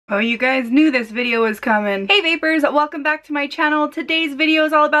Oh, you guys knew this video was coming. Hey vapors, welcome back to my channel. Today's video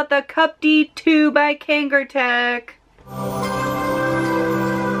is all about the CUPTI 2 by KANGERTECH.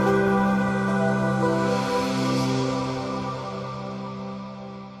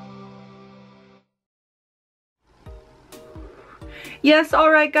 Yes,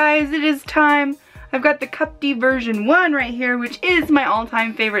 alright guys, it is time. I've got the CUPTI version 1 right here, which is my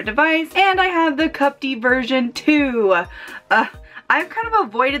all-time favorite device, and I have the CUPTI version 2. I've kind of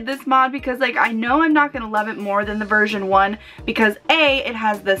avoided this mod because like I know I'm not going to love it more than the version 1 because A, it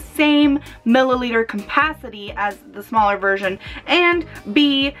has the same milliliter capacity as the smaller version, and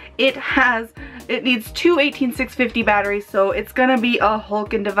B, it needs two 18650 batteries, so it's going to be a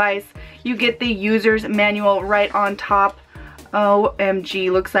hulking device. You get the user's manual right on top.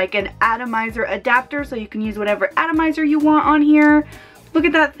 OMG, looks like an atomizer adapter, so you can use whatever atomizer you want on here. Look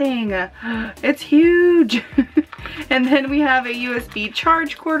at that thing. It's huge. And then we have a USB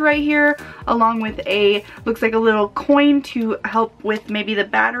charge cord right here, along with a, looks like a little coin to help with maybe the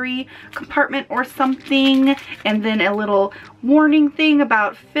battery compartment or something. And then a little warning thing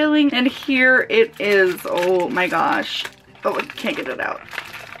about filling. And here it is. Oh my gosh. Oh, I can't get it out.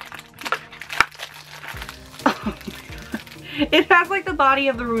 Oh my God. It has like the body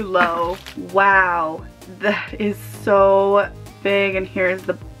of the rouleau. Wow. That is so big. And here's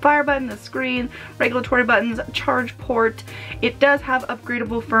the fire button, the screen, regulatory buttons, charge port. It does have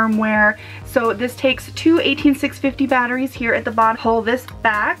upgradable firmware. So this takes two 18650 batteries here at the bottom. Pull this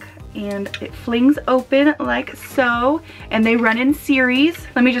back and it flings open like so, and they run in series.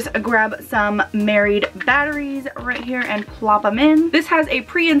 Let me just grab some married batteries right here and plop them in. This has a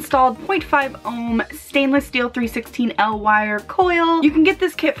pre-installed 0.5 ohm stainless steel 316L wire coil. You can get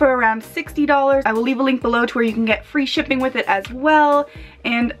this kit for around $60. I will leave a link below to where you can get free shipping with it as well.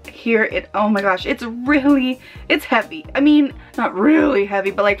 And here it, oh my gosh, it's heavy. I mean, not really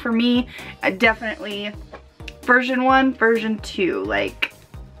heavy, but like for me, definitely version 1, version 2, like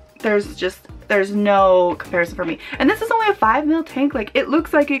there's no comparison for me. And this is only a 5 ml tank. Like, it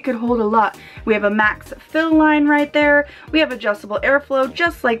looks like it could hold a lot. We have a max fill line right there. We have adjustable airflow,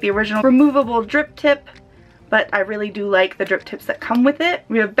 just like the original. Removable drip tip, but I really do like the drip tips that come with it.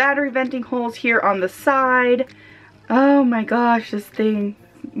 We have battery venting holes here on the side. Oh my gosh, this thing,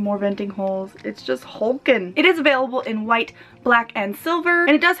 more venting holes. It's just hulking. It is available in white, black, and silver,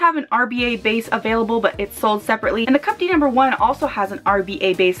 and it does have an RBA base available, but it's sold separately. And the CUPTI number 1 also has an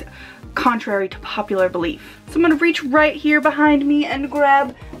RBA base, contrary to popular belief. So I'm gonna reach right here behind me and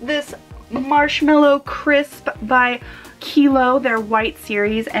grab this Marshmallow Crisp by Kilo, their white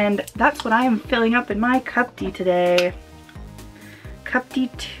series, and that's what I am filling up in my CUPTI today. CUPTI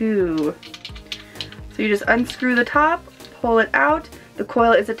 2. So you just unscrew the top, pull it out. The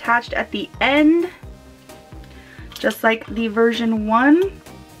coil is attached at the end, just like the version 1.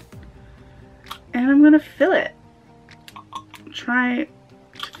 And I'm gonna fill it. Try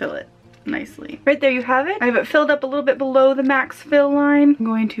to fill it nicely. Right there you have it. I have it filled up a little bit below the max fill line. I'm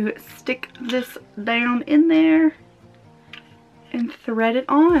going to stick this down in there and thread it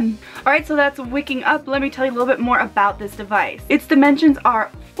on. Alright, so that's wicking up. Let me tell you a little bit more about this device. Its dimensions are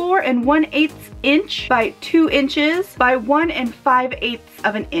 4 1/8 inch by 2 inches by 1 5/8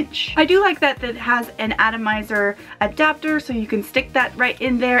 of an inch. I do like that it has an atomizer adapter, so you can stick that right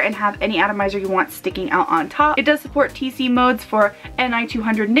in there and have any atomizer you want sticking out on top. It does support TC modes for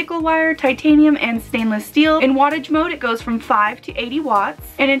Ni200 nickel wire, titanium, and stainless steel. In wattage mode, it goes from 5 to 80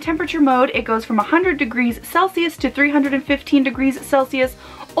 watts. And in temperature mode, it goes from 100 degrees Celsius to 315 degrees Celsius,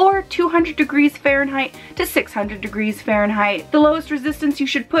 or 200 degrees Fahrenheit to 600 degrees Fahrenheit. The lowest resistance you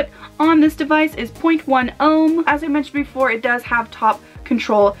should put on this device is 0.1 ohm. As I mentioned before, it does have top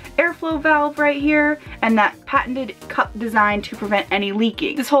control airflow valve right here and that patented cup design to prevent any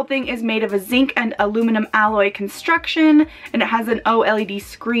leaking. This whole thing is made of a zinc and aluminum alloy construction, and it has an OLED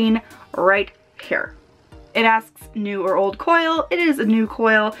screen right here. It asks new or old coil. It is a new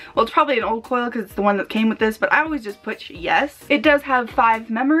coil. Well, it's probably an old coil because it's the one that came with this, but I always just put yes. It does have 5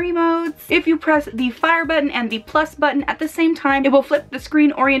 memory modes. If you press the fire button and the plus button at the same time, it will flip the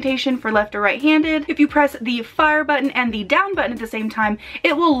screen orientation for left or right-handed. If you press the fire button and the down button at the same time,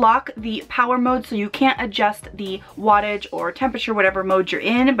 it will lock the power mode, so you can't adjust the wattage or temperature, whatever mode you're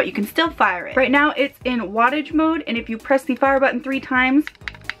in, but you can still fire it. Right now it's in wattage mode, and if you press the fire button 3 times,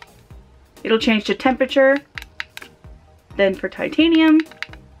 it'll change to temperature, then for titanium,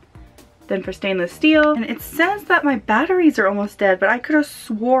 then for stainless steel. And it says that my batteries are almost dead, but I could have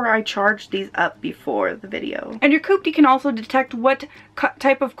swore I charged these up before the video. And your CUPTI can also detect what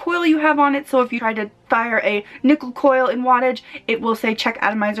type of coil you have on it, so if you try to fire a nickel coil in wattage, it will say check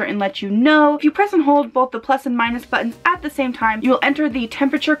atomizer and let you know. If you press and hold both the plus and minus buttons at the same time, you will enter the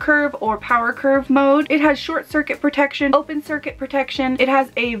temperature curve or power curve mode. It has short circuit protection, open circuit protection, it has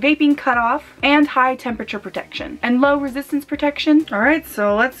a vaping cutoff, and high temperature protection, and low resistance protection. Alright,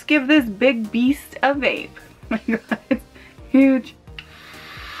 so let's give this big beast a vape. Oh my god, it's huge.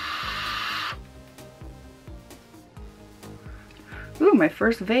 Ooh, my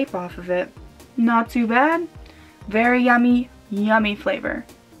first vape off of it. Not too bad. Very yummy, yummy flavor.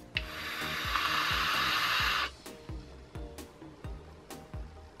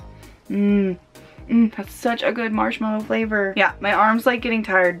 That's such a good marshmallow flavor. Yeah, my arm's like getting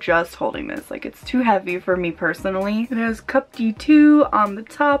tired just holding this. Like, it's too heavy for me personally. It has CUPTI 2 on the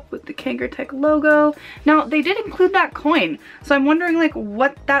top with the KANGERTECH logo. Now, they did include that coin, so I'm wondering like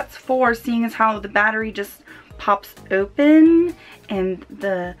what that's for, seeing as how the battery just pops open and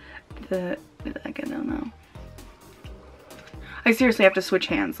like, I don't know. I seriously have to switch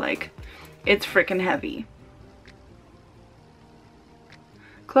hands, like, it's freaking heavy.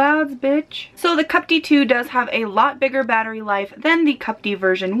 Clouds, bitch. So the CUPTI 2 does have a lot bigger battery life than the CUPTI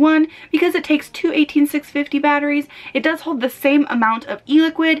version 1 because it takes two 18650 batteries. It does hold the same amount of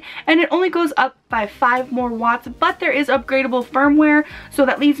e-liquid and it only goes up by 5 more watts, but there is upgradable firmware, so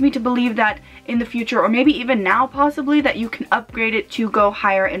that leads me to believe that in the future, or maybe even now possibly, that you can upgrade it to go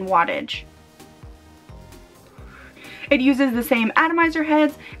higher in wattage. It uses the same atomizer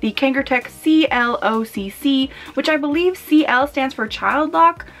heads, the KANGERTECH CLOCC, which I believe CL stands for child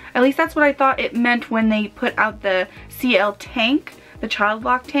lock. At least that's what I thought it meant when they put out the CL tank, the child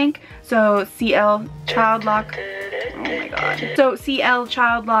lock tank. So CL child lock, oh my god. So CL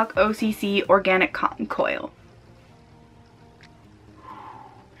child lock OCC organic cotton coil.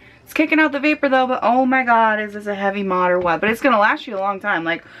 It's kicking out the vapor though, but oh my god, is this a heavy mod or what? But it's gonna last you a long time.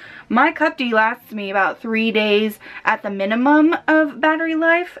 Like, my CUPTI lasts me about 3 days at the minimum of battery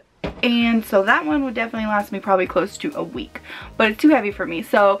life, and so that one would definitely last me probably close to a week, but it's too heavy for me.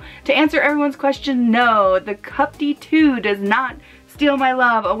 So to answer everyone's question, no, the CUPTI 2 does not steal my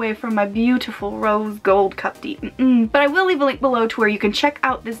love away from my beautiful rose gold CUPTI. But I will leave a link below to where you can check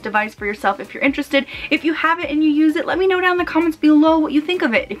out this device for yourself if you're interested. If you have it and you use it, let me know down in the comments below what you think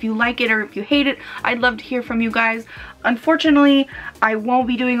of it. If you like it or if you hate it, I'd love to hear from you guys. Unfortunately, I won't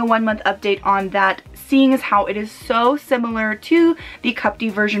be doing a 1-month update on that, seeing as how it is so similar to the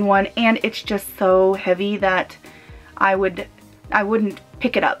CUPTI version 1, and it's just so heavy that I wouldn't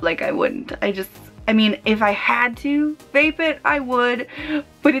pick it up. Like, I wouldn't. I mean, if I had to vape it, I would,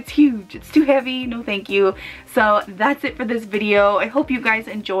 but it's huge. It's too heavy. No thank you. So that's it for this video. I hope you guys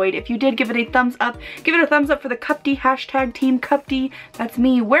enjoyed. If you did, give it a thumbs up. Give it a thumbs up for the CUPTI, hashtag Team CUPTI. That's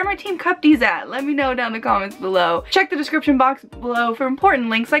me. Where are my Team CUPTIs at? Let me know down in the comments below. Check the description box below for important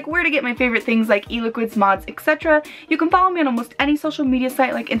links like where to get my favorite things like e-liquids, mods, etc. You can follow me on almost any social media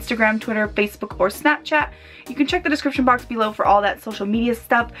site like Instagram, Twitter, Facebook, or Snapchat. You can check the description box below for all that social media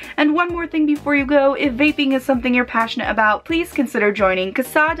stuff. And one more thing before you go, if vaping is something you're passionate about, please consider joining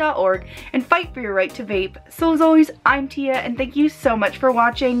CASA.org and fight for your right to vape. So as always, I'm Tia, and thank you so much for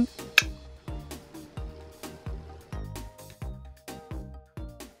watching.